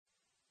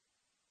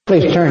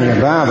Please turn your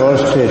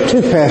Bibles to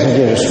two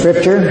passages of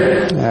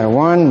Scripture.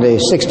 One, the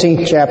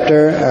 16th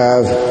chapter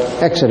of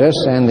Exodus,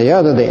 and the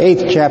other, the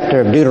 8th chapter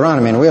of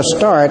Deuteronomy. And we'll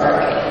start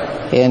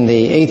in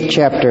the 8th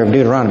chapter of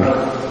Deuteronomy.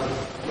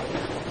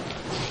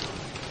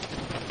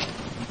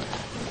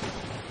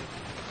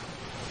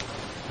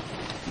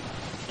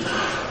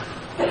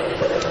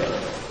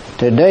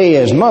 Today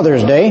is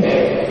Mother's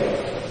Day.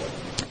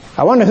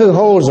 I wonder who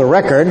holds the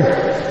record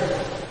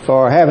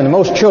for having the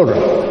most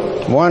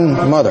children.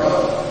 One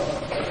mother.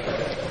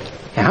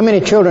 Now, how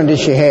many children does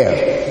she have?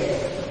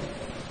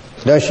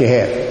 A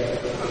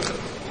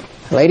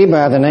lady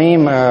by the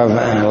name of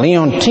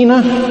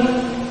Leontina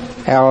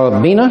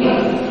Albina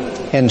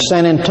in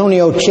San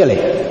Antonio, Chile,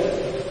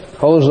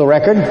 holds the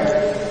record.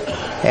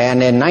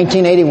 And in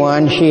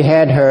 1981, she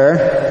had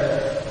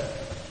her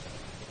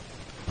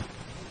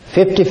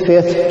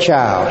 55th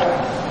child.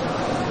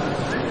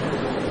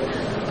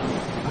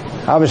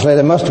 Obviously,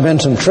 there must have been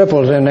some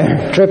triplets in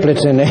there.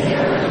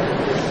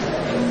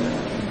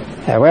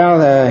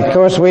 Of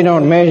course, we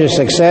don't measure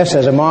success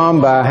as a mom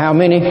by how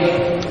many,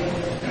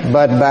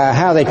 but by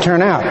how they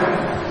turn out.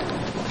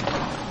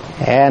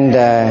 And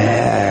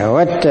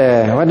what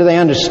do they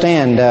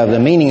understand of the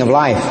meaning of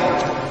life,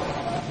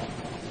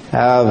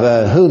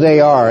 of who they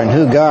are and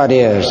who God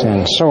is,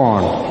 and so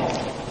on.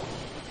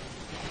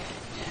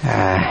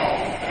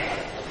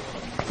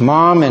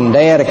 Mom and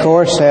Dad, of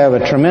course, have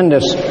a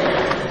tremendous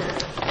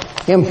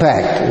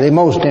impact, the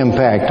most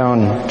impact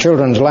on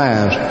children's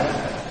lives.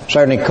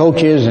 Certainly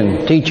coaches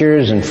and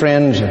teachers and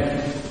friends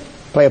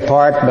play a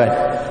part,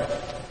 but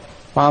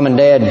Mom and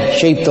Dad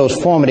shape those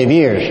formative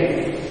years.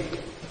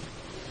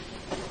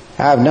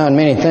 I've done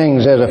many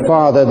things as a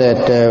father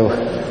that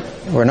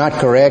were not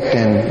correct,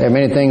 and there are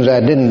many things I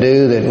didn't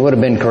do that would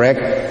have been correct.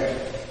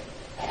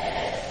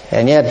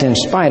 And yet, in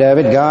spite of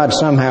it, God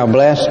somehow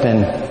blessed,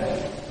 and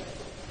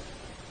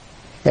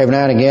every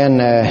now and again,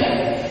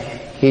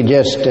 He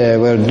just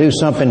will do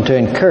something to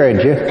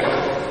encourage you.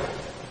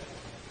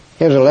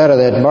 Here's a letter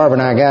that Barbara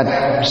and I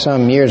got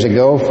some years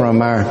ago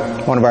from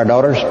one of our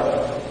daughters.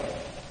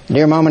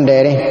 Dear Mom and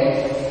Daddy,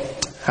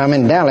 I'm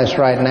in Dallas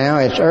right now.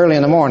 It's early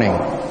in the morning.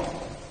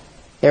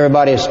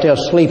 Everybody is still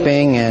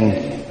sleeping,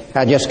 and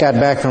I just got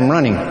back from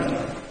running.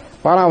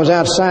 While I was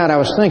outside, I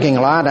was thinking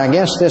a lot. I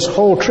guess this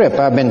whole trip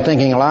I've been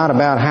thinking a lot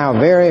about how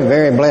very,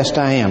 very blessed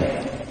I am.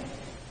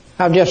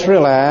 I've just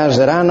realized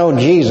that I know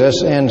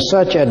Jesus in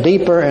such a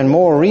deeper and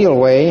more real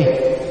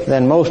way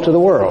than most of the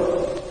world.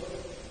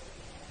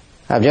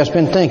 I've just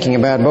been thinking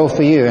about both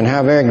of you and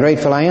how very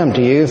grateful I am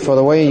to you for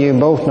the way you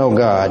both know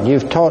God.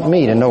 You've taught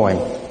me to know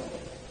Him.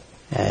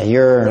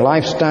 Your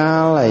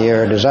lifestyle,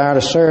 your desire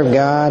to serve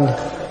God,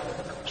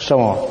 so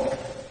on.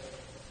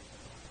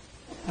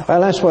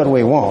 Well, that's what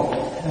we want.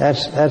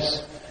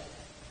 That's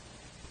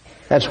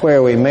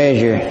where we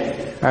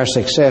measure our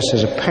success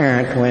as a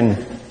parent,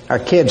 when our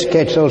kids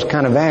catch those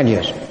kind of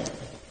values.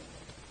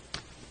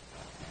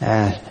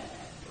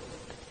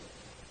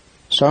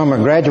 Some are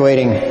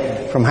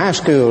graduating from high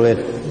school at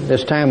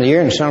this time of the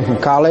year, and some from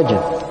college,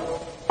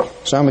 and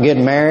some are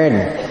getting married,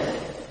 and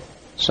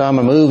some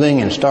are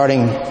moving and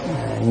starting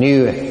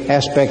new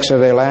aspects of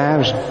their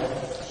lives.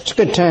 It's a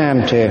good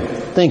time to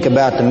think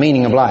about the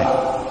meaning of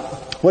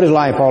life. What is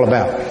life all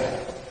about?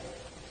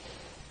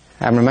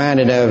 I'm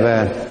reminded of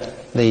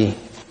the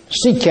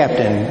sea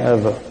captain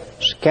of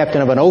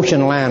an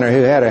ocean liner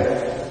who had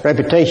a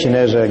reputation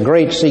as a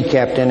great sea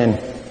captain, and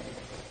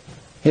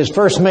his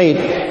first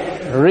mate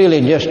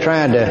really just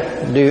tried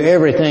to do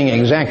everything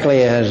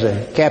exactly as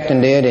the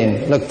captain did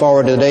and look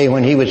forward to the day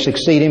when he would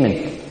succeed him.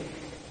 And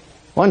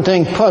one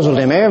thing puzzled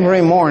him. Every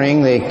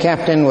morning the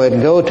captain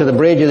would go to the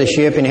bridge of the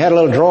ship, and he had a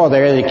little drawer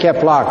there that he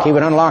kept locked. He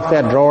would unlock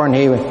that drawer, and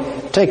he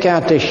would take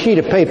out this sheet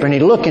of paper, and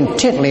he'd look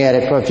intently at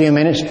it for a few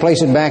minutes,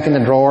 place it back in the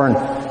drawer, and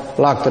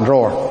lock the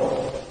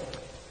drawer.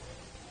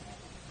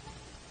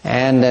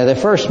 And the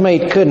first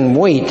mate couldn't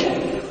wait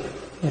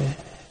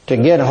to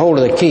get a hold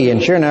of the key.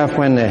 And sure enough,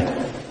 when the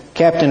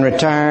captain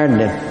retired,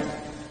 the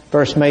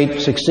first mate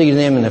succeeded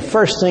him, and the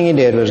first thing he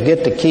did was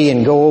get the key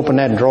and go open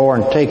that drawer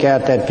and take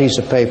out that piece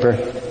of paper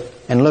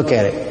and look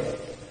at it.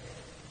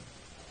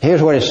 Here's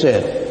what it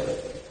said.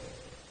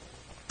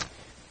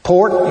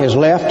 Port is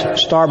left,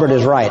 starboard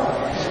is right.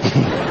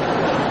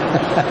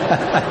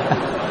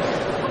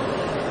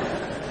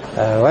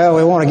 Well,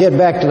 we want to get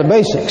back to the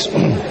basics.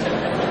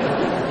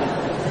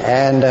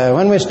 And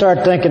when we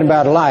start thinking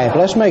about life,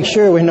 let's make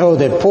sure we know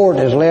that port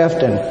is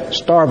left and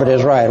starboard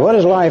is right. What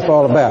is life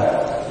all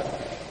about?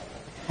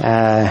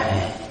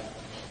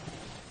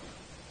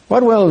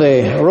 What will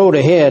the road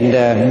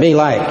ahead be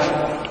like?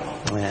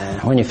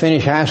 When you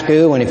finish high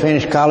school, when you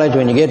finish college,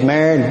 when you get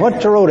married,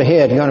 what's the road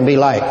ahead going to be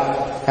like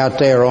out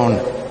there on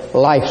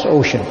life's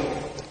ocean?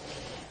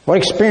 What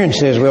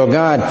experiences will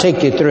God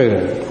take you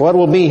through? What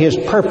will be His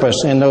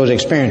purpose in those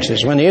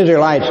experiences? When the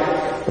Israelites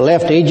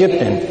left Egypt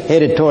and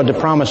headed toward the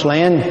Promised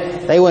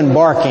Land, they were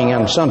embarking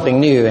on something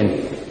new,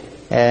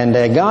 and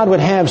God would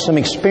have some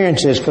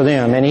experiences for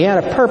them, and He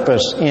had a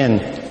purpose in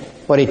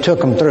what He took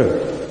them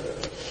through.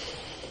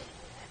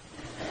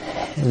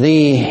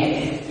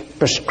 The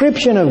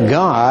prescription of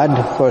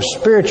God for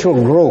spiritual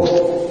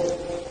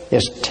growth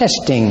is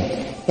testing.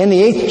 In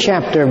the 8th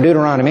chapter of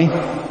Deuteronomy,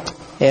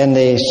 in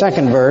the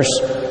 2nd verse,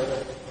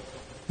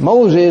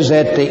 Moses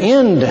at the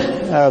end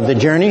of the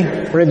journey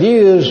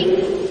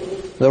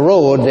reviews the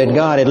road that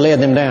God had led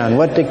them down,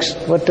 what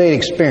they'd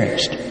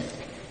experienced.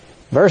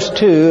 Verse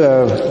 2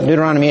 of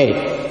Deuteronomy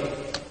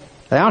 8.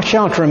 Thou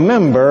shalt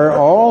remember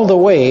all the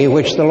way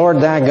which the Lord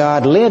thy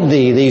God led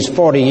thee these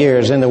 40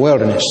 years in the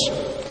wilderness.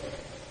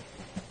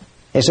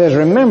 It says,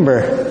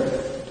 remember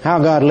how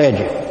God led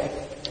you.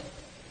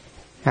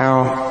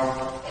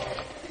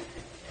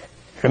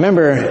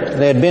 Remember,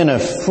 there had been a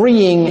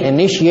freeing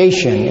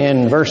initiation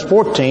in verse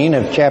 14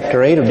 of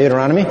chapter 8 of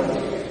Deuteronomy.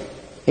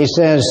 He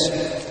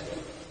says,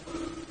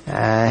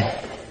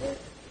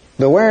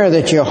 beware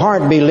that your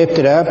heart be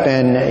lifted up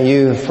and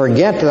you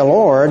forget the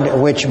Lord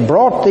which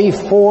brought thee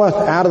forth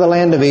out of the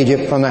land of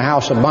Egypt from the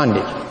house of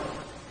bondage.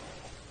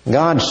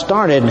 God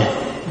started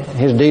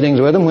His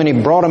dealings with them when He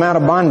brought them out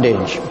of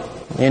bondage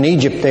in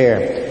Egypt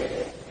there.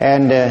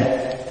 And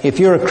if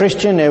you're a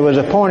Christian, there was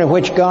a point at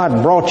which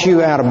God brought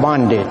you out of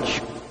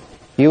bondage.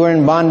 You were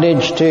in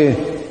bondage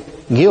to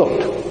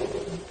guilt,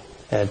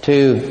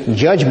 to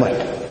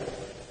judgment,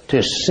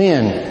 to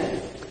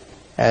sin,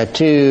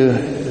 to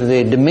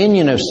the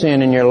dominion of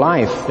sin in your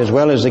life, as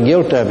well as the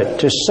guilt of it,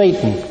 to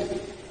Satan.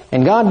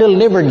 And God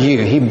delivered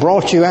you. He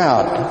brought you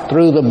out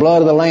through the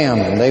blood of the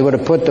Lamb. They would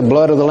have put the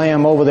blood of the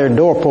Lamb over their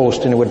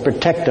doorpost, and it would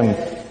protect them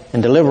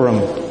and deliver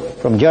them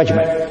from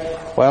judgment.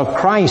 Well,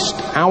 Christ,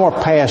 our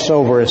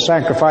Passover, is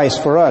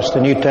sacrificed for us, the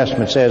New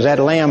Testament says. That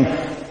Lamb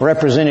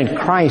represented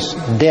Christ's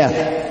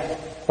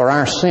death for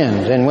our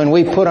sins. And when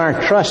we put our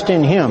trust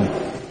in Him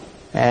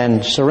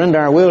and surrender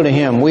our will to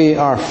Him, we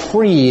are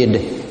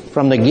freed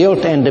from the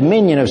guilt and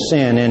dominion of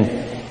sin,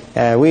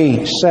 and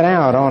we set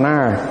out on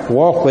our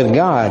walk with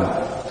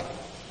God.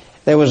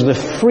 There was the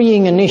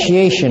freeing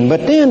initiation,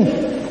 but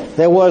then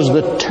there was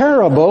the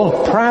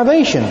terrible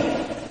privation.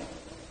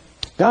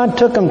 God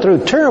took them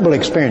through terrible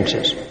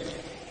experiences.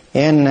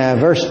 In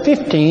verse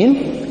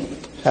 15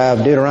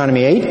 of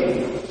Deuteronomy 8,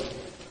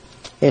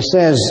 it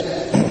says,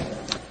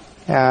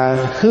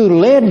 who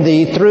led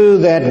thee through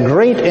that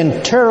great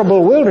and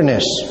terrible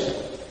wilderness,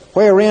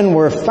 wherein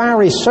were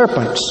fiery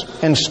serpents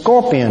and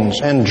scorpions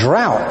and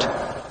drought,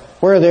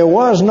 where there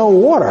was no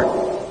water.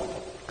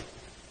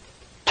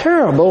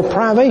 Terrible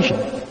privation.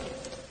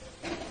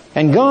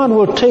 And God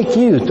will take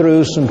you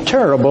through some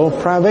terrible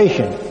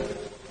privation.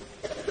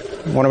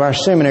 One of our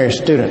seminary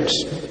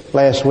students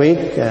last week,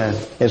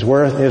 his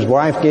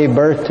wife gave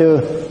birth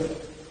to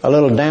a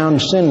little Down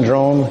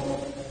syndrome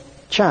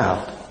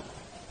child.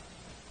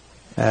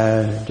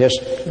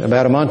 Just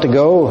about a month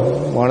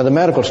ago, one of the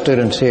medical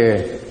students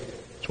here,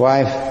 his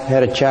wife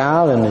had a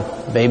child, and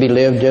the baby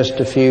lived just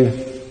a few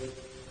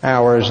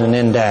hours and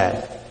then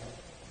died.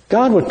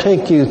 God will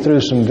take you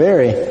through some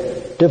very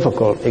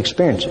difficult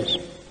experiences.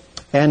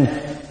 And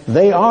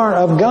they are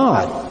of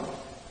God.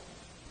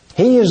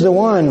 He is the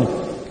one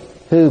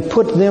who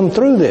put them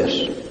through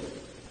this.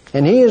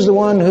 And He is the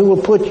one who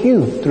will put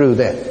you through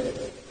that.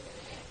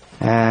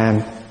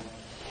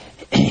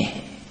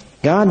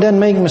 God doesn't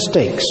make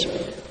mistakes.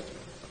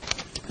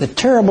 The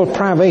terrible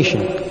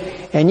privation.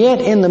 And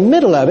yet in the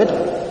middle of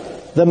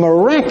it, the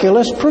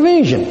miraculous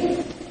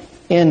provision.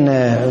 In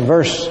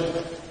verse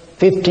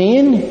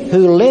 15,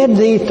 who led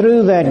thee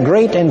through that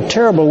great and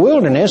terrible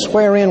wilderness,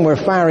 wherein were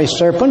fiery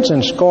serpents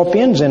and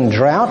scorpions and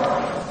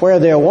drought, where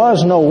there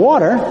was no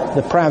water,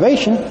 the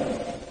privation,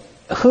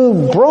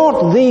 who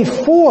brought thee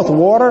forth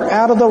water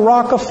out of the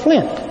rock of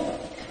flint.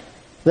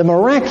 The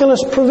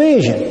miraculous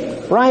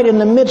provision right in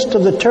the midst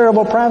of the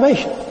terrible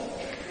privation.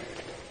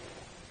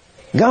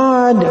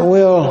 God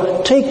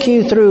will take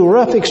you through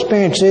rough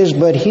experiences,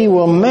 but He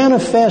will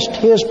manifest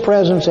His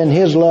presence and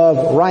His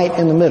love right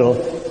in the middle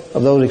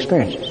of those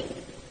experiences.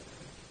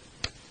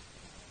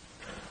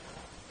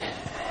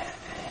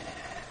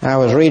 I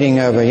was reading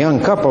of a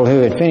young couple who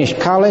had finished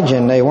college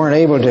and they weren't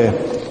able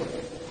to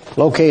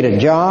locate a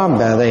job.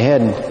 They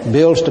had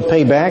bills to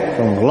pay back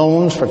from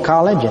loans for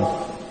college, and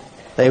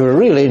they were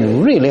really,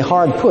 really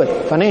hard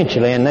put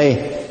financially, and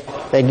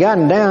they'd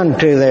gotten down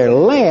to their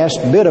last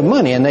bit of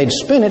money, and they'd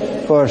spent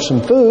it for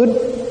some food.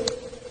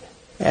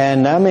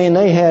 And I mean,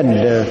 they had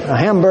a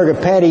hamburger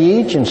patty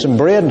each and some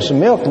bread and some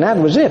milk, and that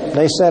was it.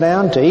 They sat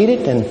down to eat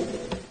it, and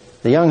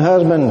the young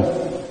husband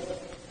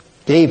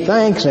gave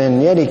thanks,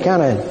 and yet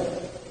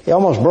he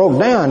almost broke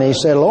down. He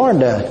said,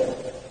 Lord,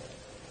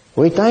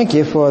 we thank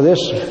you for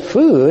this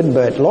food,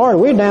 but Lord,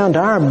 we're down to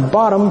our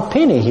bottom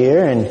penny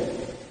here, and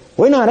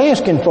we're not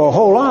asking for a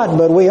whole lot,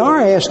 but we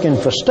are asking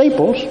for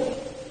staples.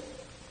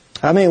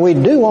 I mean, we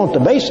do want the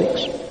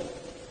basics.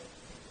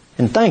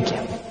 And thank you.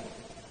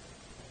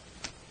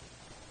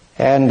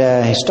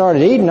 And he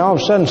started eating. All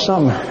of a sudden,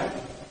 something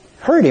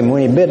hurt him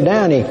when he bit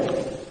down. He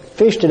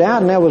fished it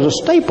out, and there was a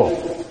staple,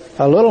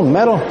 a little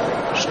metal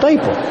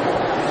staple.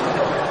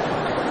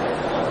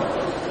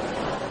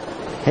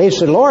 He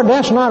said, Lord,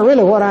 that's not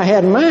really what I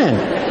had in mind.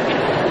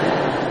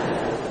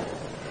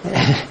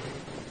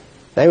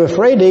 they were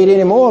afraid to eat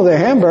any more of their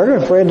hamburger,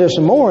 afraid there's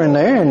some more in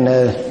there, and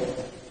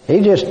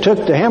he just took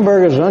the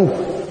hamburgers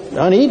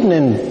uneaten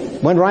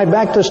and went right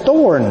back to the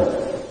store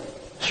and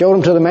showed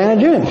them to the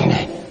manager. And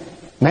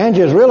the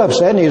manager was real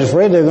upset, and he was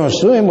afraid they were going to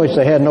sue him, which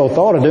they had no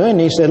thought of doing.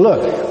 And he said,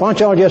 look, why don't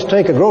y'all just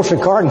take a grocery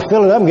cart and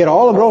fill it up and get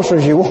all the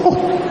groceries you want?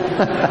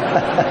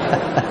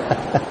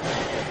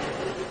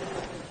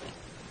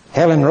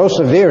 Helen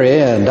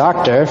Roseveare, a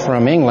doctor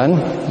from England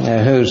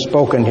who's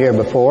spoken here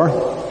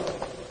before,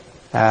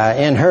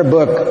 in her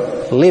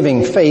book,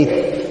 Living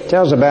Faith,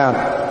 tells about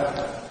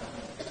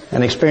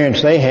an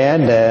experience they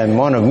had,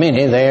 one of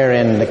many there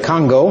in the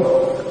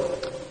Congo,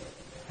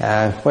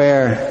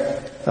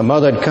 where a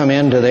mother had come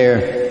into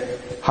their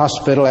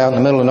hospital out in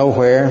the middle of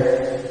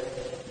nowhere,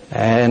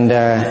 and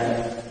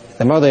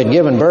the mother had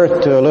given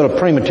birth to a little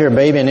premature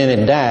baby, and then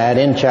it died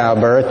in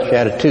childbirth. She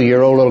had a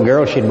 2-year-old little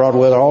girl she'd brought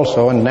with her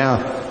also, and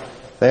now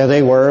there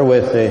they were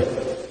with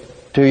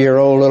the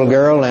 2-year-old little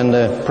girl and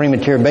the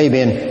premature baby,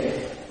 and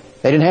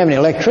they didn't have any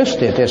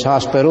electricity at this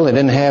hospital. They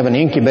didn't have an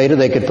incubator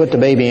they could put the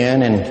baby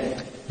in,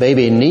 and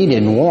baby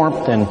needed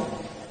warmth, and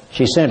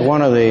she sent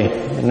one of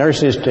the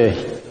nurses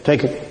to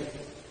take a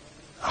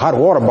hot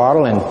water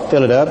bottle and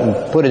fill it up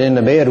and put it in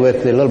the bed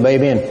with the little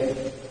baby, and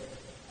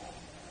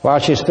while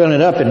she's filling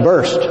it up, it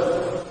burst.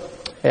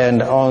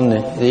 And on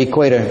the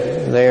equator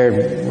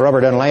there,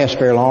 rubber doesn't last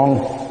very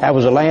long. That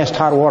was the last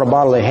hot water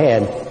bottle they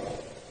had.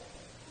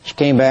 She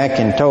came back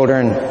and told her,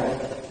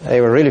 and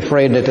they were really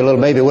afraid that the little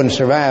baby wouldn't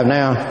survive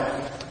now.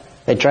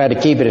 They tried to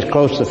keep it as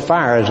close to the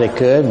fire as they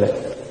could,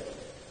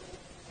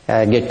 but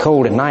it'd get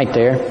cold at night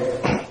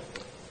there.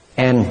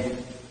 And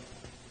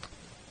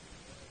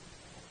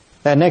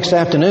that next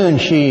afternoon,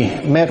 she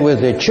met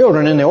with the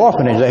children in the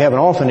orphanage. They have an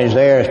orphanage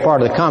there as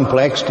part of the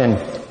complex, and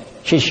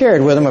she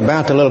shared with them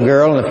about the little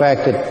girl and the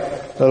fact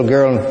that the little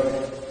girl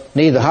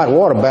needed the hot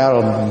water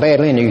bottle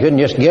badly, and you couldn't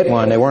just get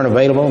one. They weren't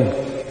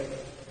available.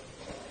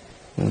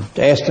 And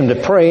asked them to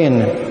pray,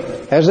 and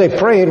as they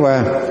prayed,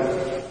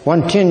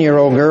 one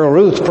 10-year-old girl,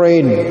 Ruth,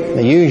 prayed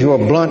the usual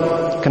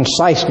blunt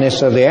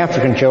conciseness of the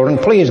African children.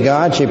 Please,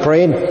 God, she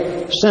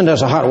prayed, send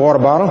us a hot water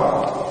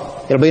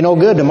bottle. It'll be no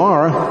good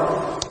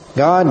tomorrow.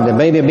 God, the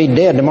baby will be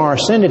dead tomorrow.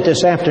 Send it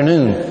this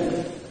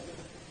afternoon.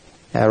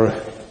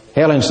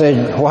 Helen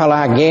said, while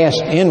I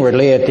gasped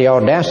inwardly at the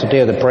audacity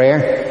of the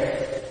prayer,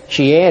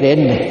 she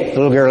added, the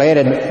little girl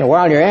added,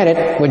 while you're at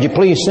it, would you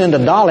please send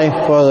a dolly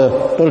for the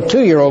little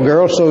 2-year-old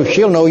girl so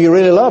she'll know you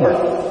really love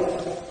her?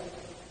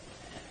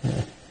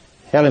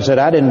 Helen said,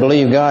 I didn't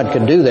believe God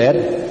could do that.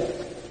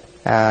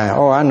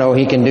 I know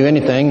He can do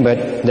anything,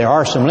 but there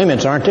are some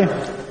limits, aren't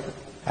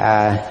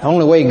there?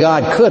 Only way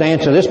God could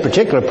answer this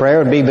particular prayer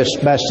would be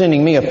by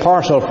sending me a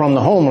parcel from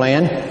the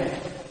homeland.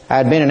 I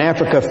had been in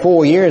Africa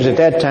 4 years at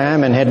that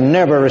time and had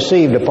never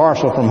received a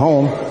parcel from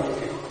home.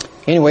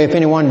 Anyway, if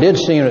anyone did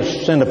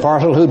send a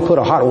parcel, who'd put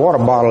a hot water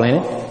bottle in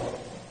it?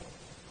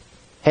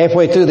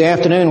 Halfway through the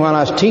afternoon while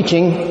I was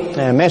teaching,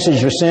 a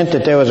message was sent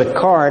that there was a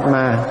car at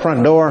my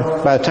front door.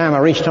 By the time I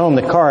reached home,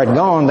 the car had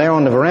gone. There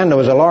on the veranda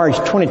was a large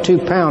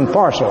 22-pound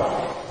parcel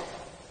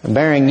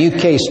bearing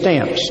UK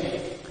stamps.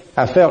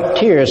 I felt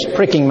tears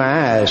pricking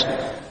my eyes.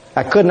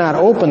 I could not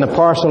open the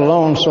parcel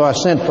alone, so I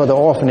sent for the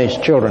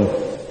orphanage children.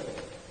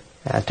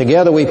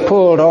 Together we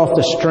pulled off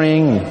the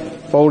string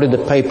and folded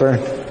the paper.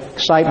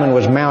 Excitement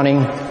was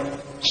mounting.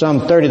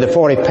 Some 30 to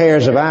 40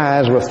 pairs of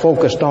eyes were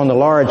focused on the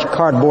large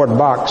cardboard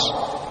box.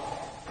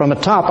 From the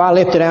top, I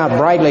lifted out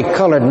brightly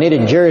colored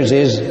knitted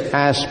jerseys.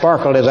 Eyes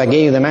sparkled as I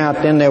gave them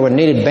out. Then there were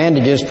knitted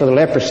bandages for the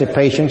leprosy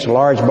patients, a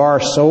large bar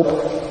of soap,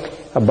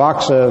 a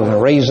box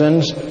of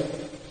raisins,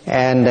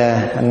 and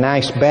a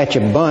nice batch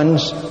of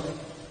buns.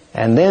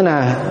 And then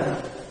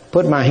I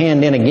put my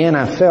hand in again.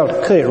 I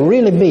felt, could it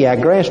really be? I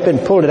grasped it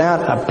and pulled it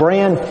out, a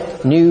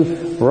brand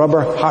new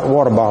rubber hot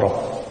water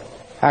bottle.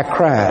 I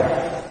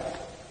cried.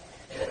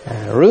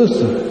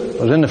 Ruth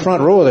was in the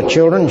front row of the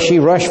children. She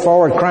rushed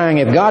forward crying,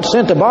 if God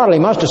sent the bottle, He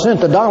must have sent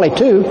the dolly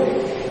too.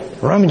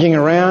 Rummaging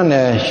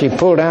around, she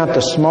pulled out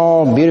the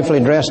small, beautifully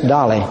dressed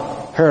dolly.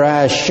 Her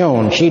eyes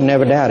shone. She'd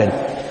never doubted.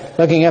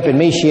 Looking up at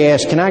me, she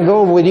asked, can I go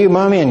over with you,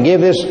 Mommy, and give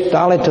this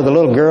dolly to the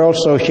little girl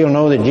so she'll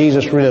know that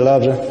Jesus really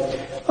loves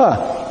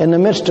her? In the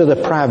midst of the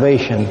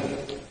privation,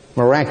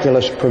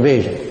 miraculous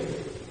provision.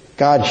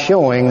 God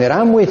showing that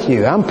I'm with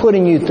you. I'm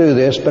putting you through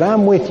this, but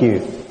I'm with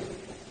you.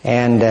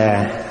 And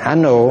I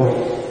know,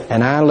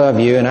 and I love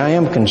you, and I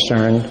am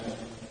concerned.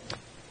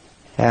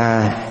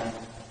 The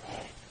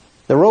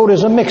road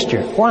is a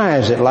mixture. Why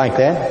is it like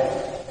that?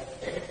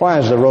 Why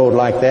is the road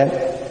like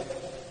that?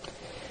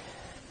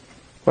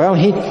 Well,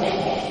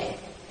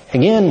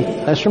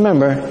 again, let's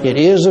remember, it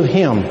is of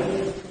Him.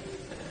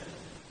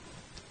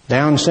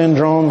 Down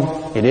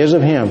syndrome, it is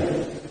of Him.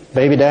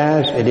 Baby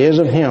dies, it is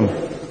of Him.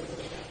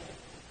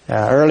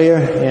 Earlier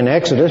in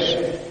Exodus,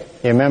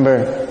 you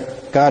remember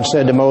God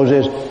said to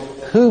Moses,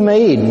 who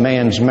made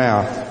man's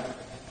mouth?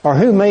 Or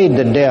who made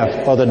the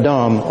deaf or the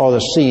dumb or the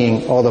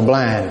seeing or the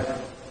blind?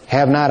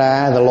 Have not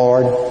I, the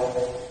Lord?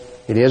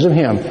 It is of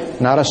Him.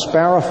 Not a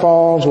sparrow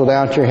falls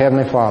without your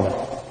Heavenly Father.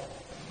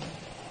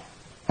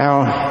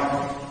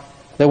 Now,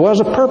 There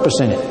was a purpose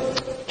in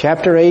it.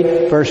 Chapter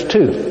 8, verse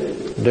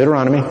 2,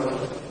 Deuteronomy.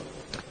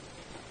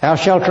 Thou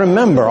shalt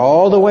remember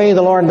all the way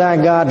the Lord thy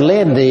God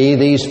led thee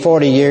these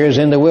 40 years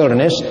in the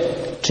wilderness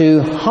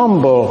to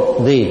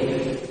humble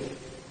thee,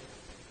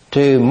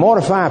 to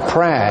mortify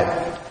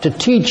pride, to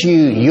teach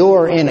you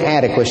your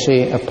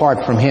inadequacy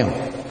apart from Him,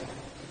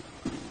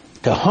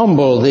 to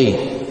humble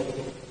thee,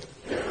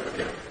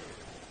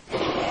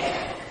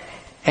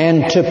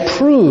 and to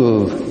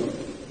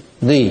prove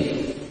thee,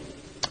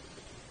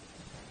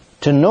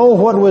 to know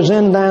what was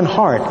in thine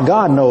heart.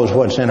 God knows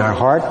what's in our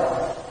heart,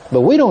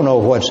 but we don't know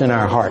what's in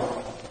our heart.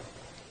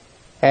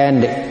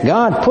 And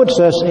God puts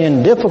us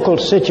in difficult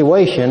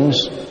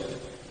situations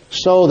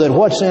so that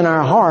what's in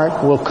our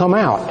heart will come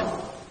out.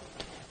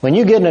 When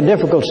you get in a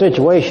difficult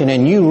situation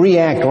and you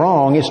react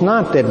wrong, it's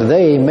not that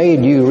they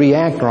made you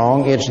react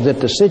wrong, it's that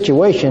the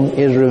situation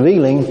is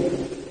revealing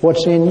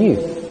what's in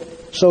you.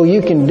 So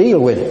you can deal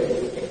with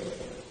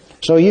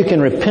it. So you can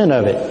repent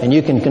of it and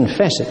you can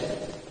confess it.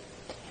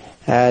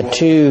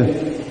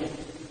 To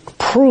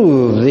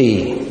prove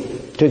thee,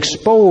 to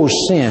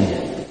expose sin,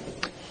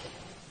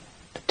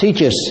 to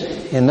teach us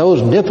in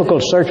those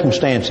difficult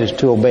circumstances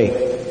to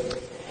obey,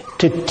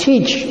 to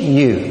teach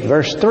you,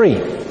 verse 3,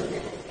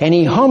 and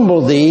He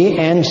humbled thee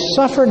and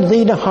suffered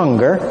thee to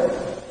hunger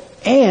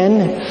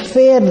and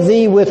fed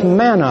thee with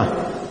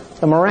manna,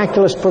 the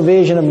miraculous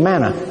provision of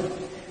manna,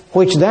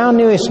 which thou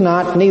knewest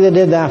not, neither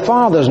did thy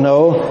fathers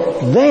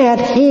know,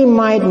 that He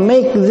might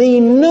make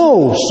thee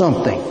know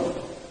something,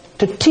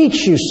 to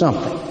teach you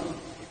something,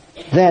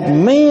 that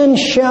man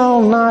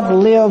shall not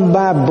live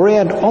by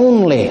bread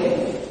only,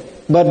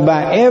 but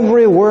by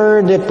every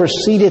word that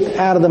proceedeth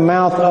out of the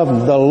mouth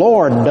of the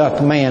Lord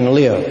doth man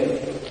live.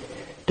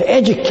 To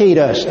educate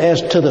us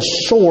as to the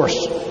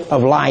source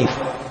of life.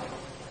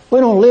 We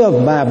don't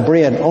live by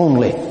bread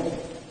only.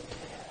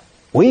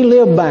 We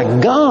live by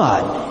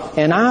God.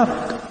 And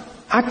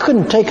I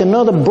couldn't take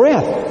another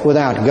breath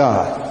without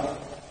God.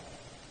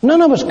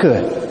 None of us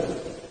could.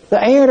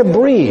 The air to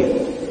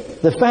breathe.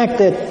 The fact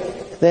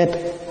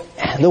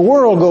that the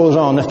world goes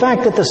on. The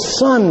fact that the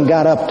sun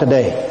got up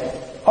today.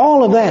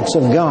 All of that's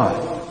of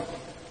God.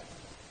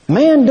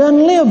 Man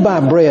doesn't live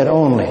by bread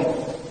only.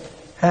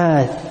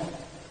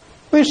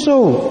 We're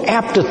so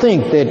apt to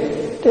think that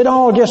it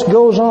all just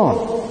goes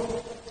on.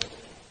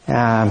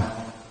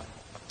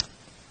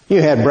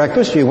 You had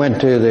breakfast. You went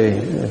to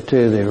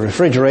the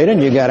refrigerator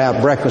and you got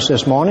out breakfast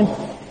this morning.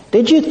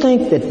 Did you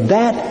think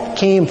that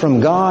came from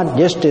God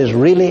just as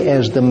really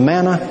as the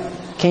manna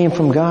came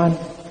from God?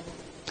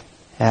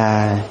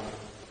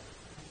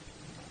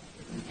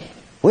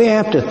 We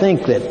have to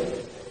think that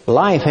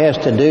life has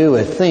to do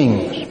with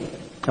things.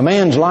 A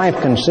man's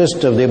life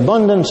consists of the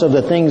abundance of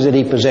the things that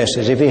he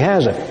possesses. If he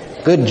has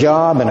a good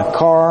job and a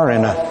car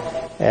and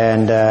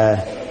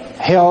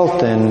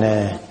health and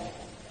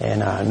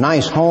a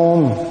nice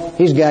home,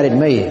 he's got it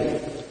made.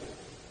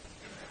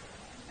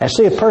 I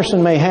see a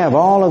person may have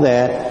all of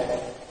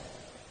that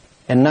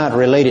and not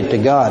relate it to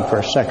God for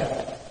a second.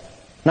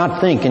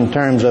 Not think in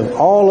terms of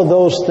all of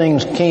those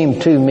things came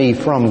to me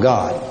from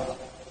God.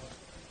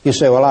 You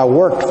say, well, I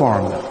worked for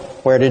Him.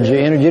 Where did your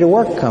energy to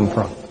work come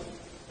from?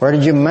 Where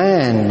did your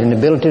mind and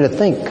ability to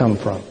think come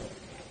from?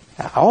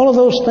 All of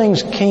those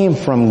things came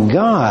from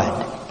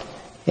God.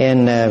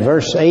 In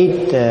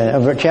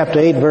chapter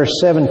 8, verse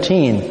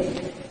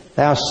 17,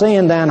 thou say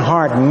in thine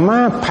heart,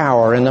 my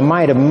power and the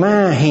might of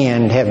my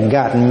hand have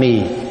gotten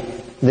me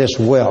this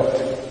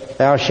wealth.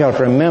 Thou shalt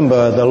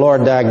remember the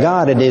Lord thy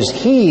God, it is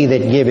He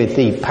that giveth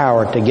thee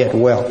power to get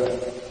wealth.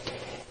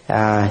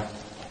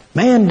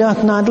 Man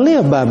doth not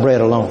live by bread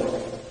alone.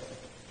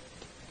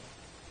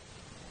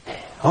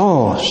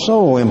 Oh,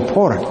 so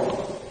important.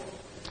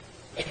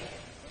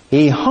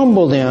 He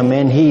humbled them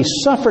and He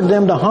suffered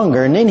them to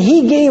hunger, and then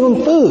He gave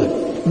them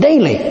food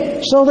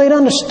daily so they'd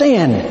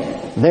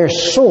understand their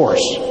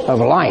source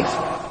of life.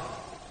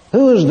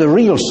 Who is the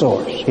real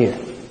source here?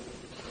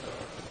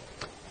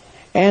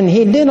 And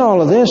He did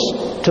all of this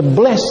to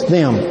bless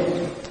them.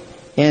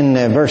 In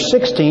verse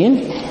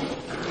 16,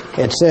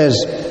 it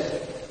says,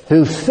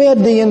 who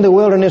fed thee in the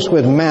wilderness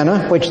with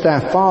manna, which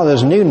thy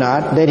fathers knew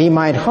not, that He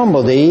might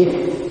humble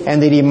thee,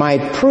 and that He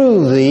might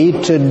prove thee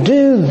to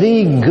do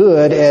thee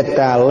good at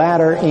thy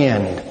latter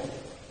end.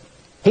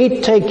 He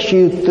takes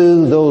you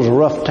through those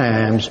rough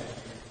times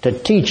to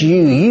teach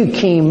you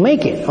can't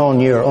make it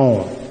on your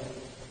own.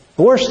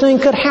 The worst thing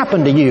could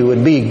happen to you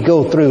would be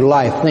go through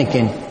life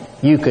thinking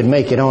you could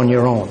make it on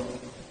your own.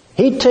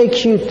 He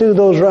takes you through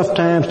those rough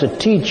times to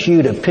teach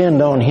you to depend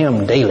on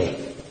Him daily,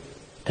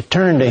 to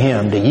turn to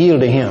Him, to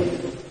yield to Him.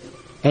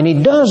 And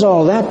He does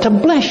all that to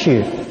bless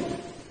you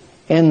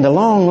in the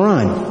long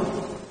run.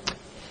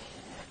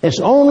 It's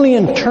only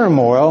in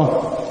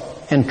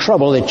turmoil and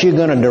trouble that you're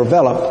going to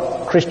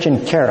develop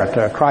Christian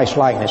character,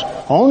 Christ-likeness.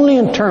 Only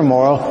in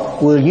turmoil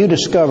will you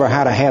discover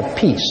how to have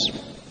peace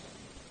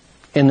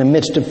in the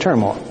midst of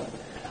turmoil.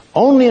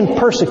 Only in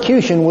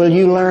persecution will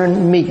you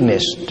learn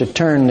meekness, to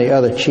turn the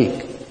other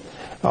cheek.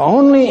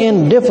 Only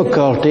in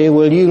difficulty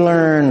will you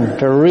learn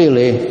to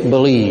really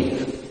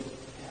believe.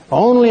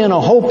 Only in a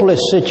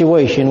hopeless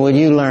situation will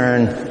you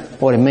learn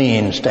what it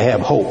means to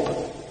have hope.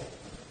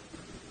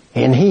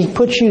 And He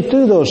puts you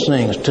through those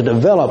things to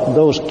develop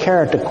those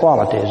character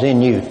qualities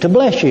in you, to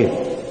bless you.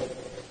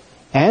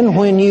 And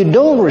when you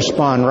don't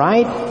respond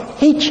right,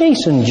 He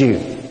chastens you.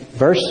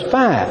 Verse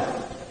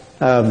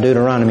 5 of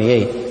Deuteronomy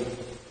 8.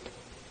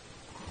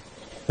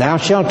 Thou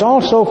shalt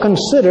also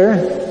consider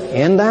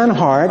in thine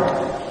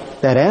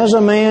heart that as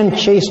a man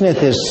chasteneth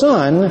his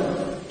son,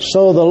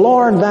 so the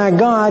Lord thy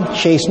God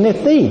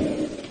chasteneth thee.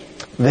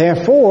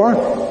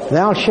 Therefore,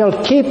 thou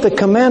shalt keep the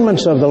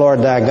commandments of the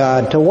Lord thy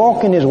God, to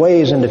walk in His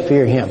ways and to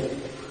fear Him.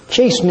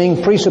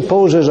 Chastening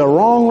presupposes a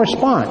wrong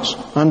response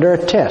under a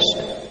test.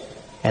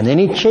 And then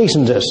He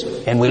chastens us,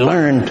 and we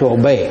learn to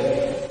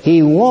obey.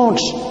 He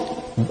wants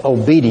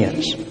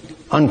obedience.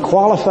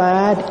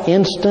 Unqualified,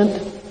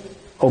 instant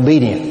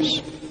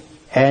obedience.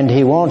 And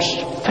He wants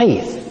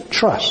faith,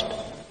 trust.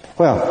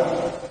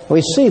 Well,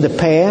 we see the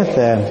path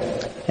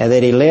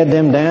that He led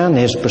them down,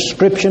 His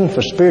prescription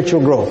for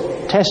spiritual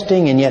growth,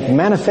 testing and yet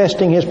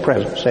manifesting His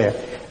presence there.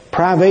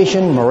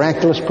 Privation,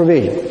 miraculous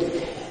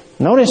provision.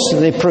 Notice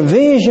the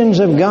provisions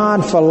of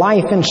God for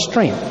life and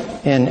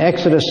strength in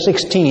Exodus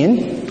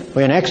 16.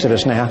 We're in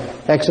Exodus now.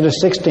 Exodus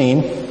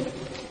 16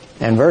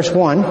 and verse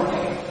 1.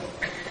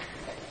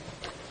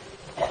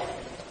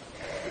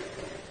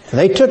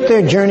 They took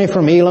their journey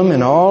from Elim,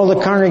 and all the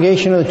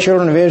congregation of the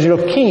children of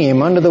Israel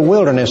came unto the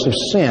wilderness of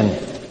Sin,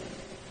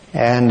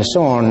 and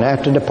so on,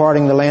 after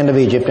departing the land of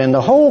Egypt. And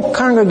the whole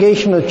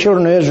congregation of the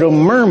children of Israel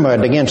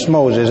murmured against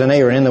Moses, and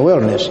they were in the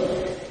wilderness.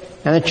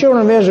 And the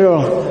children of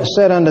Israel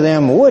said unto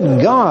them,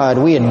 Would God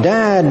we had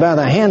died by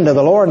the hand of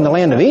the Lord in the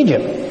land of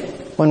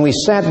Egypt, when we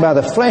sat by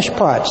the flesh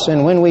pots,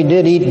 and when we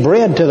did eat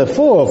bread to the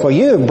full, for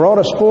you have brought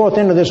us forth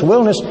into this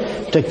wilderness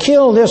to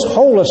kill this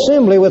whole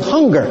assembly with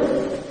hunger.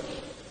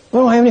 We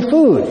don't have any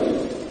food.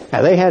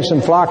 Now, they had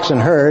some flocks and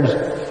herds,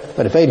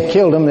 but if they'd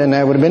killed them, then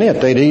that would have been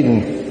it. They'd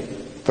eaten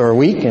for a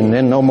week and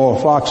then no more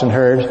flocks and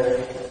herds.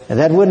 And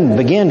that wouldn't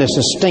begin to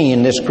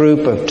sustain this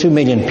group of 2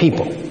 million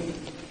people.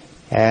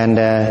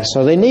 And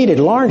so they needed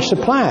large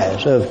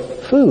supplies of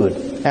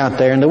food out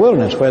there in the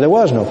wilderness where there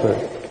was no food.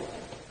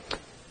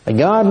 But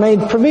God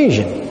made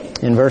provision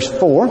in verse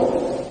 4.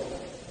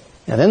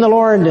 And then the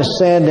Lord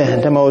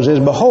said to Moses,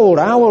 Behold,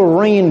 I will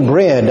rain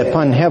bread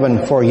upon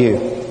heaven for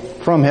you,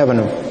 from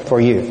heaven for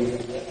you.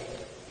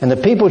 And the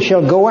people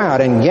shall go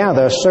out and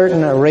gather a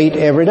certain rate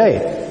every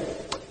day,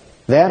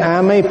 that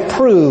I may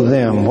prove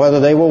them whether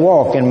they will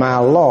walk in my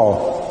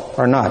law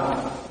or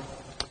not.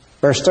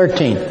 Verse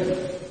 13.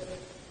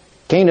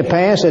 Came to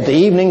pass at the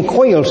evening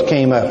quails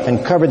came up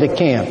and covered the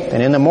camp,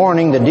 and in the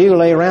morning the dew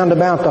lay round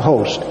about the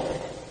host.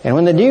 And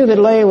when the dew that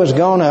lay was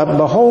gone up,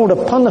 behold,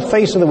 upon the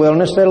face of the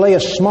wilderness there lay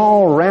a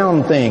small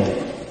round thing,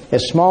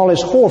 as small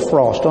as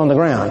hoarfrost on the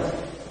ground.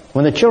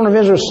 When the children of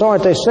Israel saw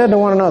it, they said to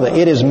one another,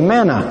 It is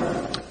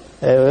manna.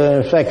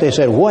 In fact, they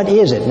said, What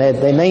is it?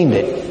 And they named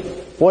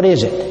it. What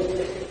is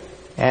it?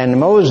 And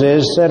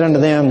Moses said unto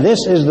them,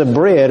 This is the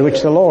bread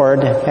which the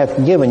Lord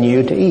hath given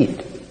you to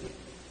eat.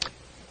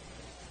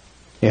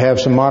 You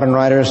have some modern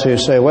writers who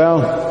say,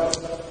 well,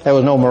 there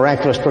was no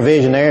miraculous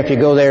provision there. If you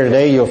go there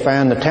today, you'll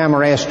find the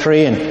tamarisk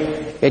tree, and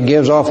it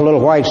gives off a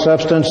little white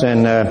substance,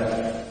 and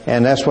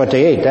that's what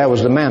they ate. That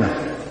was the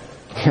manna.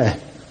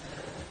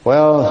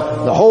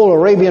 Well, the whole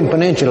Arabian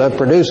Peninsula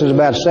produces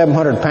about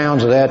 700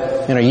 pounds of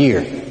that in a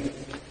year.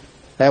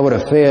 That would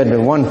have fed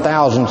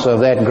 1/1000th of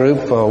that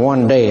group for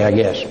one day, I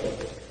guess.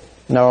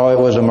 No, it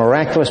was a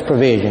miraculous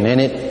provision, and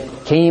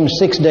it came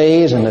 6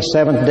 days, and the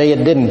 7th day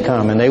it didn't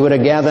come, and they would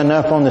have gathered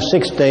enough on the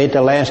 6th day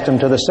to last them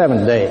to the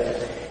 7th day.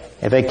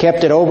 If they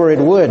kept it over, it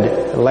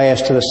would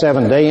last to the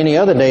 7th day. Any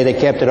other day they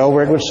kept it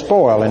over, it would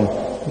spoil and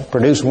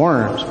produce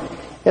worms.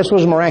 This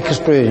was a miraculous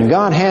provision.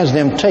 God has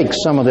them take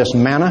some of this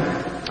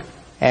manna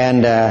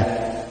and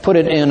put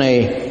it in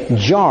a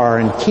jar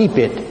and keep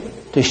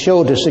it to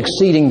show to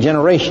succeeding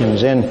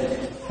generations. In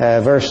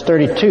verse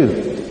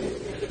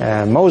 32,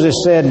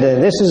 Moses said,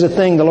 This is the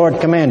thing the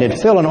Lord commanded,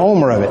 fill an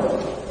omer of it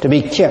to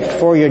be kept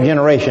for your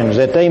generations,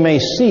 that they may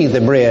see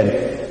the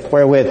bread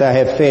wherewith I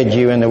have fed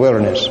you in the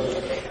wilderness.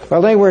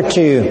 Well, they were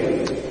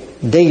to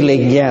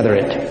daily gather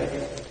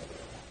it.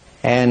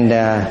 And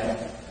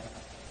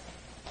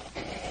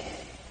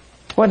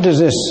what is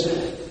this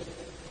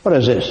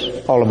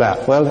all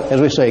about? Well,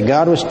 as we say,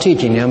 God was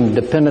teaching them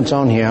dependence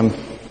on Him,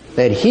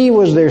 that He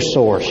was their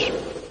source.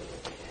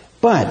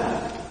 But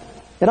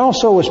it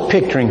also was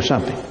picturing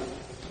something.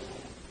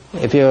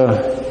 If you,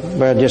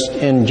 well, just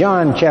in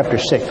John chapter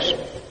 6,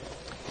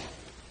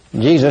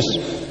 Jesus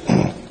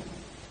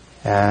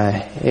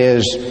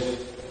is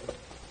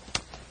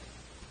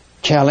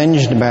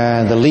challenged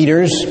by the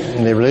leaders,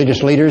 the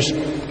religious leaders.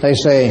 They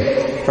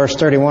say, verse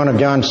 31 of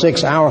John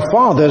 6, Our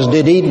fathers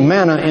did eat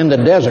manna in the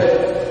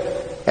desert.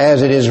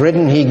 As it is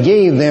written, He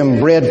gave them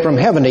bread from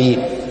heaven to eat.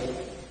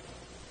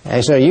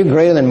 They said, Are you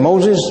greater than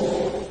Moses?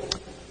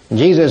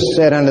 Jesus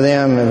said unto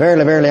them,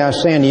 Verily, verily, I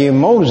say unto you,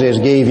 Moses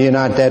gave you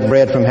not that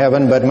bread from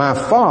heaven, but my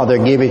Father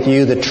giveth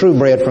you the true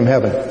bread from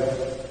heaven.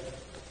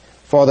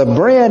 For the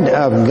bread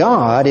of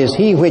God is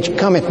he which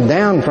cometh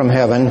down from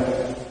heaven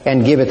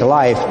and giveth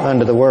life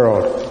unto the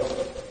world.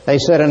 They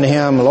said unto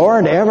him,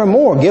 Lord,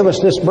 evermore give us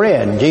this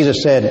bread.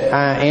 Jesus said,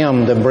 I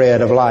am the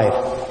bread of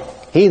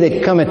life. He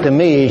that cometh to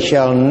me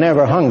shall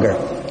never hunger.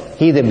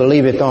 He that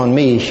believeth on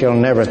me shall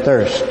never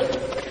thirst.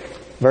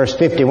 Verse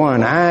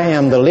 51, I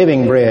am the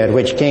living bread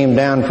which came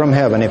down from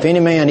heaven. If any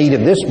man eat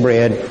of this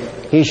bread,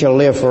 he shall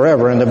live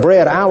forever. And the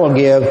bread I will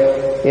give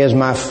is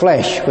my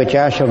flesh, which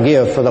I shall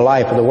give for the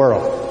life of the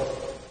world.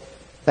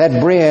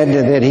 That bread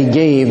that he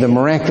gave, the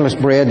miraculous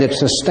bread that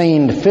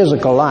sustained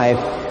physical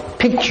life,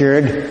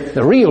 pictured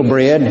the real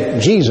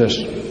bread, Jesus,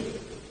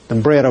 the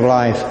bread of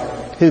life,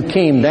 who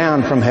came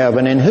down from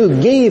heaven and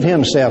who gave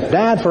himself,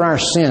 died for our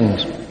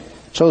sins,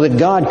 so that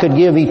God could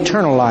give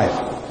eternal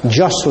life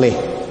justly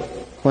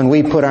when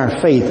we put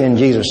our faith in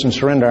Jesus and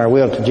surrender our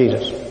will to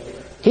Jesus.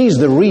 He's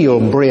the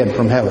real bread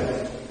from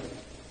heaven.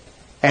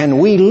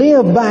 And we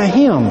live by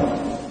Him.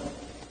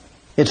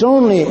 It's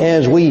only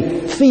as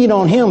we feed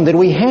on Him that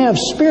we have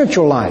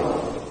spiritual life.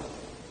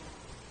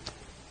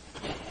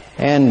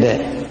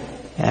 And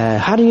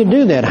how do you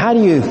do that? How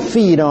do you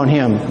feed on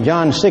Him?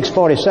 John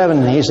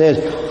 6:47, He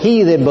says,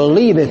 He that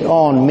believeth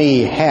on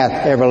me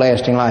hath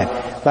everlasting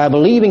life. By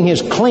believing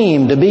His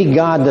claim to be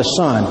God the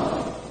Son,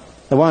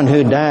 the one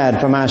who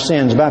died for my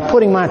sins, by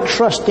putting my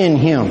trust in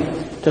Him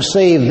to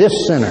save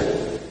this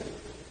sinner,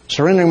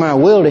 surrendering my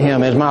will to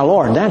Him as my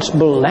Lord.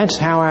 That's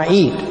how I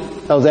eat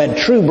of that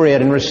true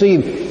bread and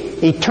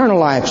receive eternal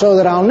life so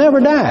that I'll never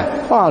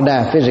die. Well, I'll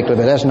die physically,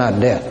 but that's not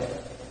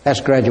death. That's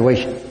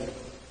graduation.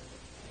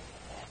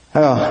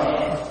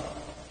 Well,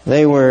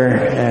 they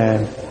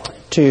were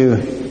to,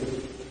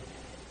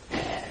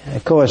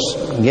 of course,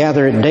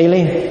 gather it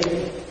daily.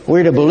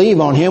 We're to believe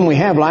on Him. We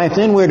have life.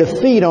 Then we're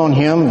to feed on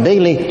Him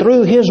daily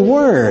through His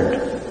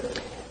Word.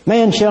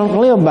 Man shall not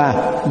live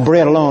by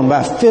bread alone,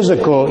 by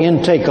physical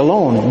intake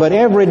alone. But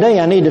every day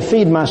I need to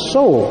feed my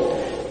soul.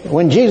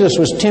 When Jesus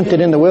was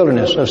tempted in the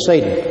wilderness of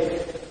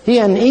Satan, He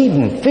hadn't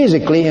eaten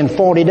physically in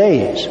 40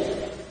 days.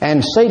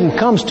 And Satan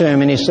comes to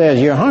Him and he says,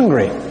 you're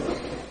hungry.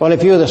 Well,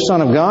 if you're the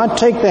Son of God,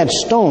 take that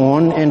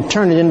stone and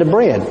turn it into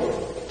bread.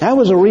 That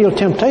was a real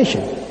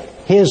temptation.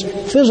 His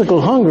physical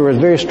hunger was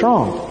very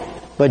strong.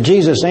 But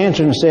Jesus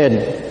answered and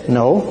said,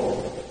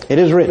 no, it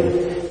is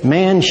written,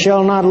 man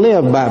shall not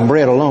live by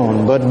bread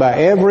alone, but by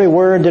every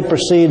word that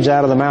proceeds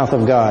out of the mouth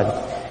of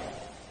God.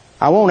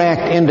 I won't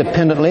act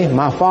independently.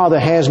 My Father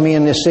has me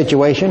in this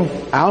situation.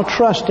 I'll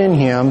trust in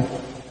Him.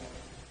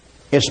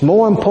 It's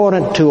more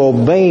important to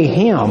obey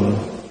Him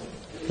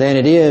than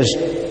it is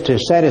to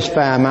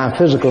satisfy my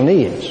physical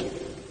needs.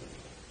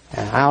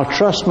 I'll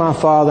trust my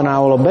Father and I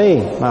will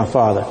obey my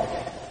Father.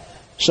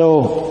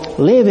 So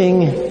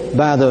living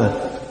by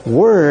the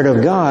Word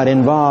of God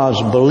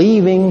involves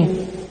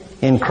believing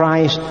in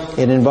Christ.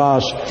 It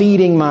involves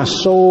feeding my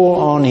soul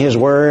on His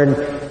Word.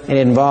 It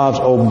involves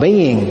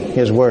obeying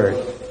His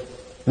Word.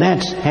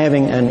 That's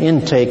having an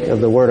intake of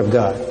the Word of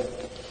God.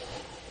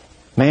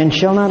 Man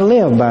shall not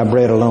live by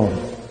bread alone.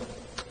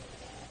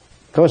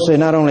 Of course, they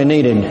not only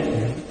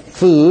needed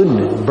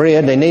food,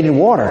 bread, they needed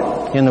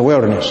water in the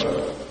wilderness.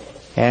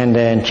 And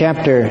in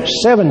chapter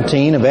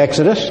 17 of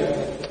Exodus,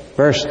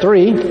 verse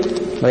 3,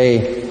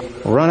 they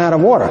run out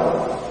of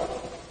water.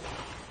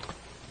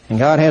 And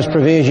God has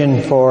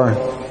provision for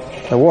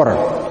the water.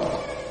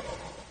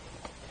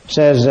 It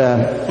says,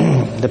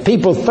 the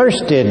people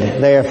thirsted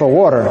there for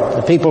water.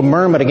 The people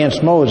murmured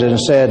against Moses and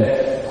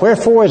said,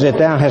 wherefore is it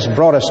thou hast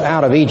brought us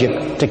out of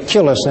Egypt to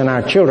kill us and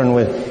our children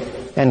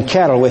and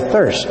cattle with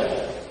thirst?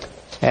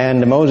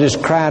 And Moses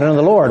cried unto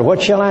the Lord, what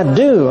shall I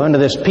do unto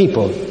this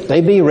people?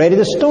 They be ready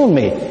to stone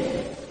me.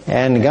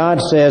 And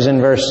God says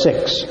in verse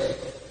 6,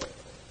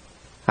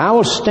 I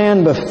will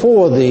stand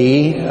before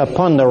thee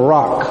upon the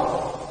rock.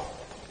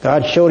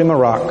 God showed him a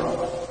rock.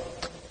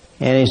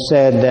 And He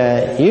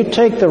said, you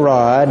take the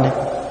rod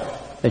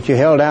that you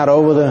held out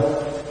over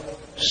the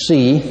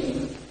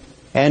sea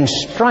and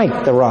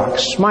strike the rock,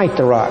 smite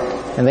the rock,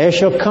 and there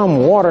shall come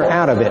water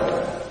out of it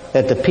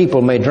that the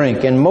people may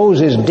drink. And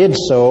Moses did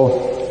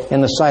so in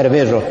the sight of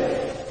Israel.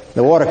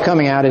 The water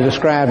coming out is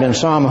described in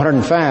Psalm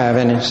 105,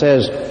 and it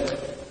says,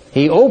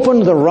 He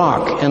opened the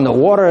rock and the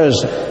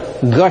waters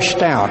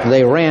gushed out.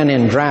 They ran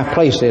in dry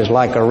places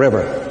like a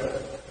river.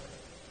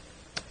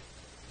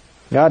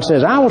 God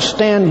says, I will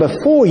stand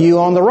before you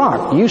on the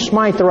rock. You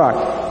smite the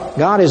rock.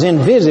 God is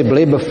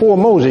invisibly before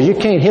Moses. You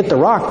can't hit the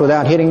rock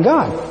without hitting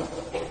God.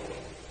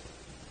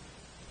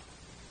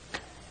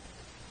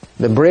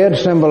 The bread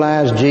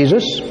symbolized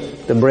Jesus,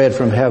 the bread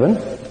from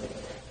heaven.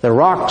 The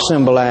rock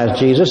symbolized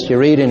Jesus. You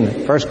read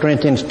in 1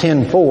 Corinthians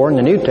 10:4 in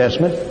the New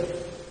Testament,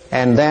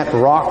 and that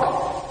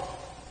rock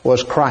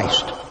was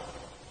Christ.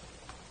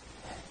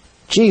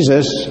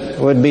 Jesus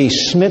would be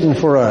smitten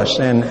for us,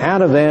 and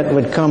out of that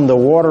would come the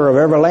water of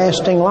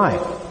everlasting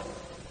life.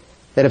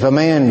 That if a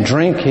man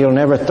drink, he'll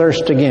never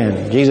thirst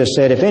again. Jesus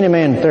said, if any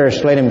man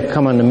thirst, let him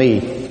come unto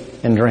me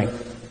and drink.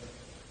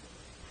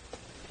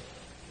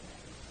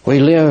 We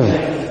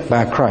live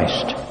by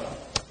Christ.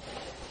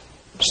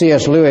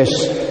 C.S.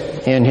 Lewis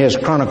in his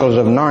Chronicles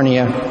of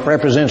Narnia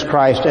represents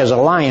Christ as a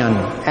lion,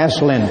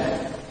 Aslan.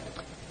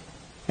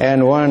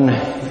 And one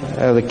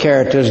of the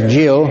characters,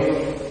 Jill,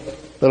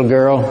 little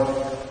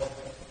girl,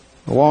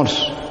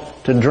 wants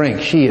to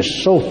drink. She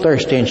is so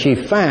thirsty, and she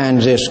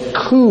finds this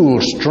cool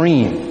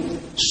stream,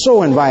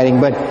 so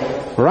inviting,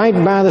 but right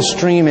by the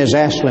stream is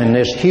Aslan,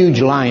 this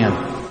huge lion.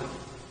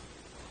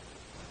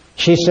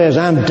 She says,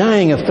 "I'm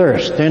dying of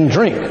thirst." "Then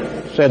drink,"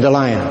 said the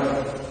lion.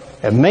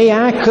 "May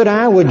I? Could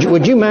I?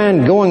 Would you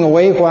mind going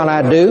away while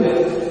I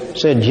do?"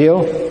 said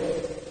Jill.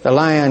 The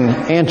lion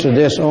answered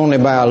this only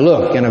by a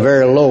look and a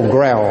very low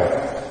growl.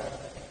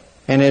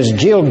 And as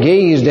Jill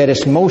gazed at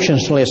its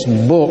motionless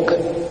bulk,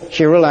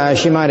 she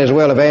realized she might as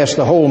well have asked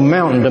the whole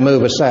mountain to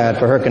move aside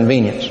for her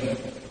convenience.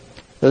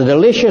 The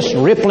delicious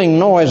rippling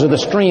noise of the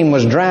stream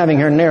was driving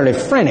her nearly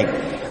frantic.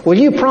 "Will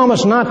you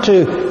promise not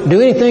to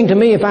do anything to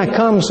me if I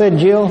come?" said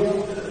Jill.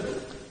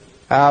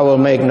 "I will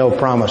make no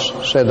promise,"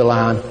 said the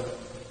lion.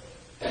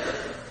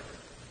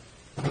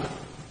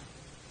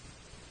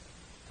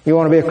 You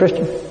want to be a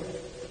Christian?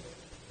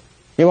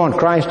 You want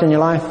Christ in your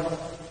life?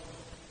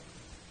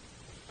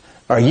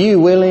 Are you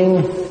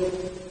willing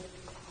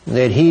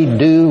that He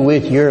do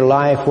with your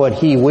life what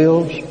He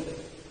wills?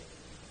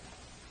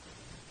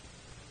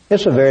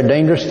 It's a very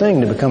dangerous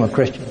thing to become a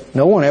Christian.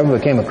 No one ever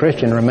became a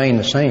Christian and remained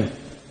the same.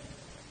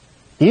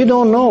 You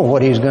don't know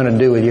what He's going to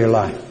do with your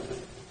life.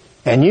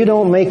 And you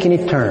don't make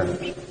any terms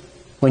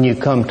when you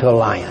come to a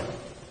lion.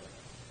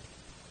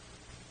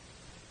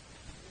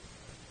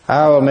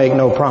 "I will make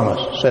no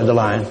promise," said the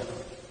lion.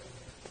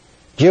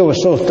 Jill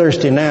was so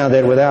thirsty now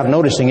that without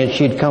noticing it,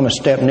 she'd come a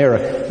step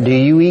nearer. "Do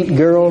you eat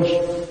girls?"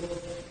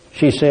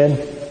 she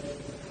said.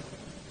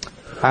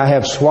 "I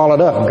have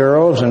swallowed up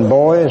girls and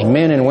boys,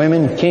 men and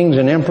women, kings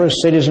and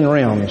emperors, cities and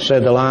realms,"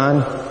 said the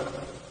lion.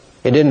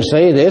 It didn't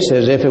say this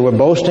as if it were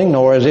boasting,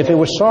 nor as if it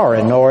was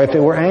sorry, nor if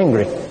it were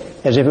angry,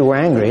 as if it were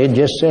angry. It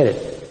just said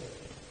it.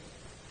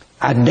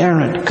 "I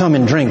daren't come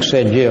and drink,"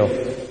 said Jill.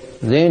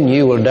 "Then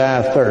you will die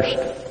of thirst,"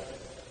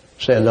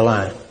 said the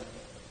lion.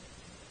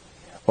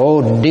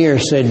 "Oh dear,"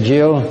 said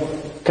Jill,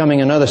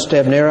 coming another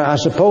step nearer. "I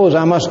suppose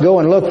I must go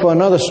and look for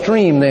another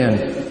stream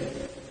then."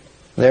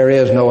 "There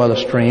is no other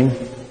stream,"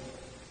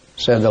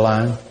 said the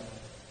lion.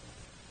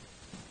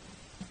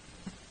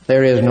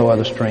 "There is no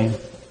other stream.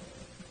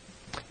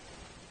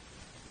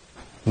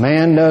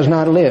 Man does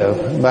not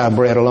live by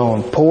bread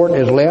alone. Port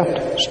is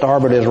left,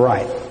 starboard is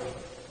right.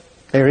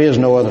 There is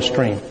no other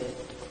stream."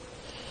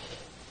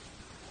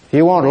 If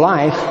you want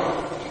life,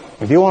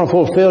 if you want to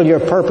fulfill your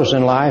purpose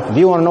in life, if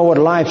you want to know what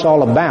life's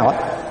all about,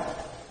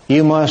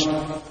 you must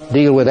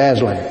deal with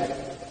Aslan.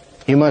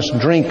 You must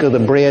drink of the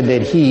bread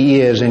that He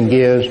is and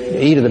gives,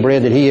 eat of the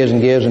bread that He is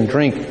and gives, and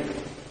drink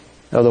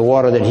of the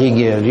water that He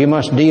gives. You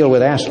must deal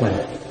with Aslan.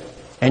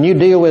 And you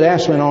deal with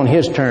Aslan on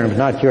His terms,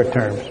 not your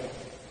terms.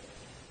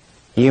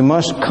 You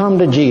must come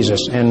to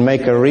Jesus and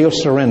make a real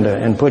surrender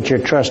and put your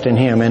trust in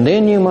Him. And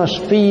then you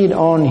must feed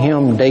on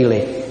Him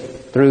daily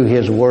through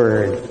His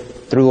Word,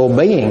 through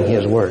obeying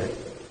His Word.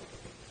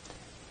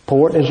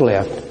 Port is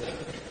left,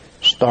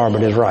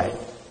 starboard is right.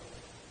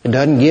 It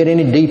doesn't get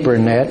any deeper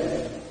than that.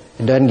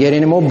 It doesn't get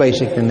any more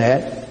basic than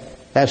that.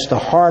 That's the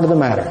heart of the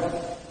matter.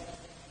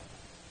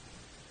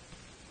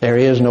 There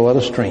is no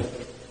other stream.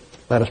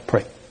 Let us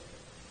pray.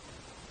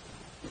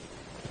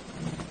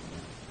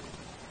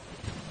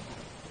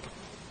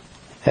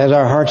 As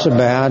our hearts are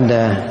bowed,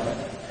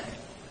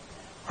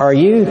 are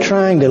you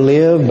trying to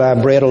live by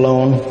bread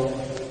alone?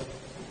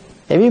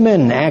 Have you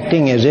been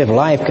acting as if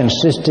life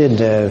consisted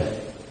of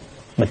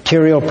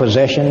material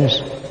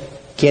possessions,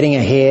 getting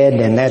ahead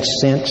in that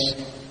sense?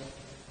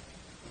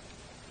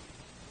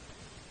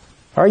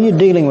 Are you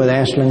dealing with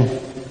Aslan?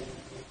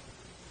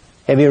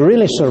 Have you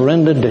really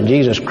surrendered to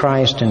Jesus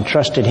Christ and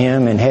trusted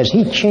Him? And has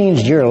He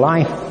changed your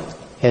life?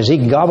 Has He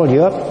gobbled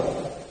you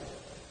up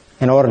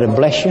in order to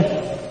bless you?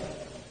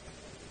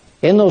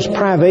 In those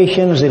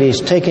privations that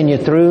He's taken you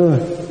through,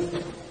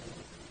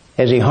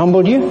 has He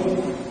humbled you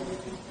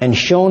and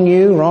shown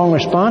you wrong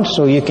response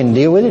so you can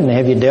deal with it? And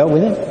have you dealt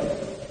with it?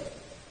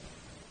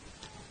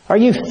 Are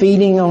you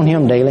feeding on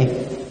Him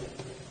daily?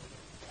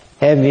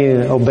 Have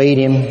you obeyed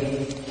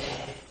Him?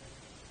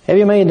 Have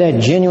you made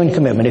that genuine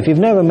commitment? If you've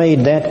never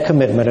made that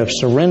commitment of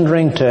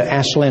surrendering to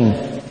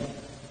Aslan,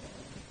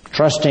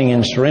 trusting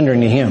and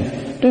surrendering to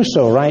Him, do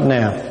so right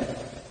now.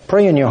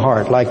 Pray in your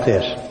heart like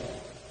this.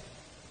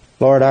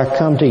 Lord, I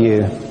come to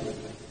You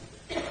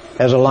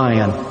as a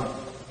lion,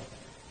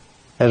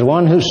 as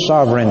one who's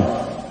sovereign,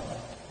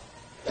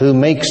 who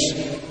makes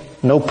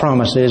no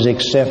promises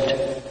except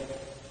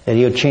that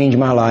He'll change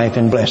my life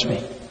and bless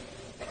me.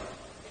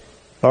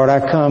 Lord, I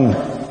come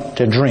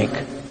to drink,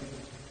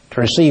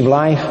 to receive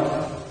life,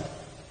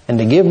 and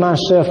to give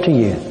myself to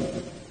You.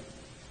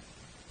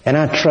 And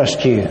I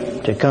trust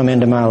You to come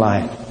into my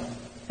life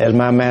as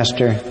my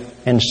Master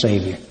and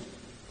Savior.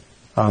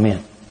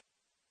 Amen.